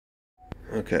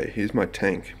Okay, here's my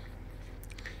tank.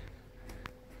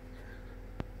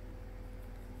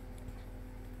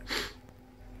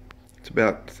 It's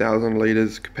about 1,000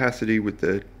 litres capacity with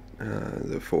the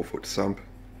 4-foot sump.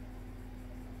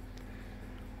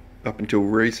 Up until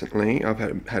recently, I've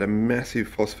had a massive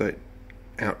phosphate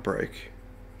outbreak.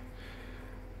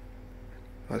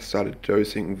 I started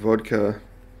dosing vodka,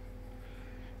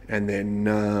 and then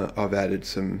I've added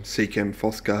some Seachem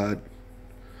Phosguard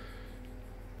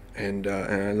and bought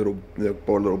a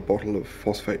little bottle of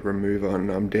phosphate remover,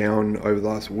 and I'm down over the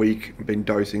last week. I've been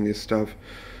dosing this stuff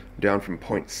down from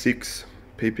 0.6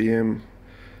 ppm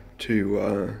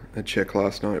to a check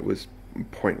last night was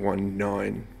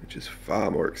 0.19, which is far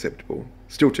more acceptable.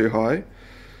 Still too high,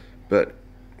 but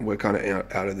we're kind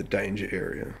of out of the danger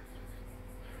area.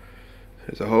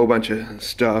 There's a whole bunch of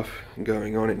stuff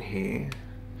going on in here,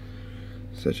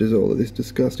 such as all of this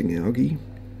disgusting algae.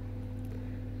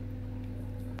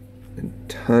 And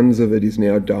tons of it is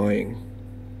now dying,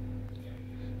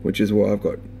 which is why I've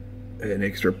got an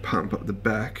extra pump up the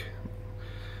back,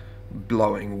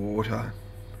 blowing water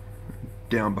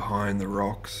down behind the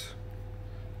rocks.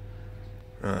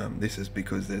 This is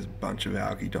because there's a bunch of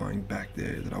algae dying back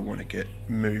there that I want to get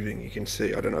moving. You can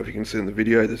see, I don't know if you can see in the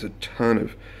video, there's a ton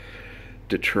of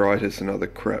detritus and other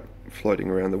crap floating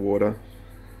around the water.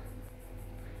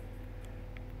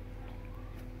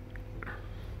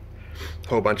 A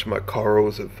whole bunch of my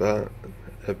corals have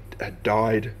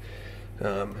died.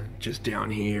 Just down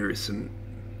here is some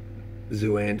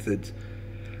zoanthids.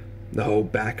 The whole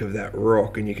back of that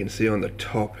rock, and you can see on the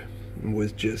top,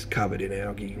 was just covered in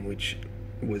algae, which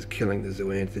was killing the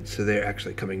zoanthids. So they're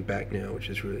actually coming back now, which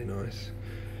is really nice.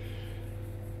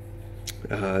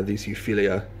 This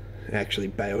Euphilia actually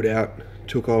bailed out,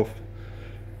 took off.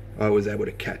 I was able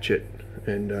to catch it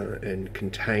and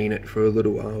contain it for a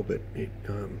little while, but it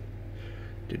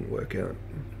didn't work out.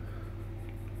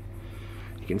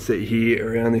 You can see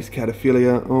here around this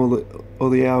cataphilia all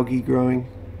the algae growing,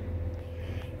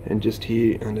 and just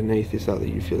here underneath this other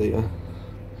Euphilia.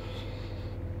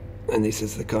 And this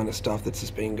is the kind of stuff that's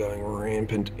just been going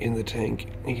rampant in the tank.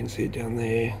 You can see it down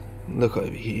there. Look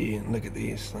over here and look at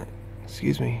this. Like,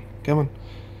 excuse me, come on.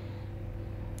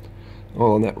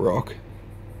 All on that rock.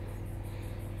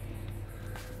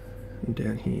 And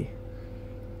down here.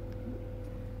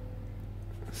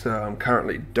 So I'm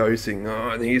currently dosing.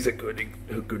 Oh, and here's a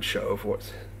good show of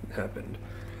what's happened.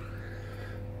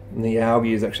 And the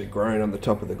algae has actually grown on the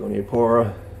top of the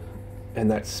Goniopora, and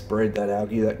that spread, that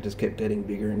algae, that just kept getting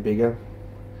bigger and bigger.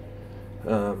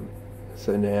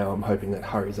 So now I'm hoping that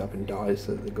hurries up and dies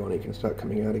so that the Goni can start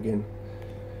coming out again.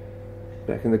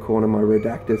 Back in the corner, my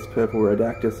Redactus, purple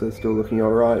Redactus, is still looking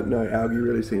alright. No algae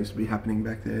really seems to be happening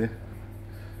back there.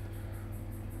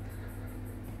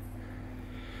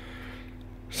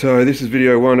 So this is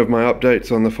video 1 of my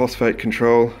updates on the phosphate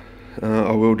control.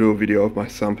 I will do a video of my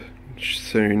sump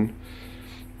soon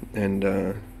and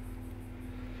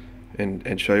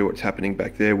show you what's happening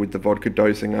back there with the vodka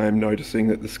dosing. I am noticing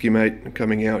that the skimate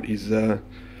coming out is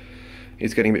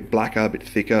getting a bit blacker, a bit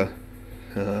thicker.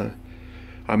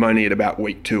 I'm only at about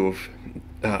week 2 of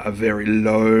a very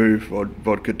low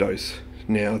vodka dose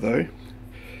now though,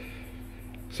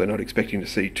 so not expecting to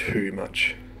see too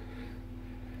much.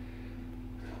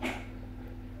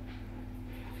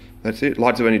 That's it.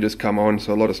 Lights have only just come on,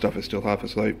 so a lot of stuff is still half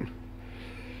asleep.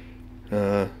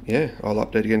 Yeah, I'll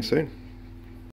update again soon.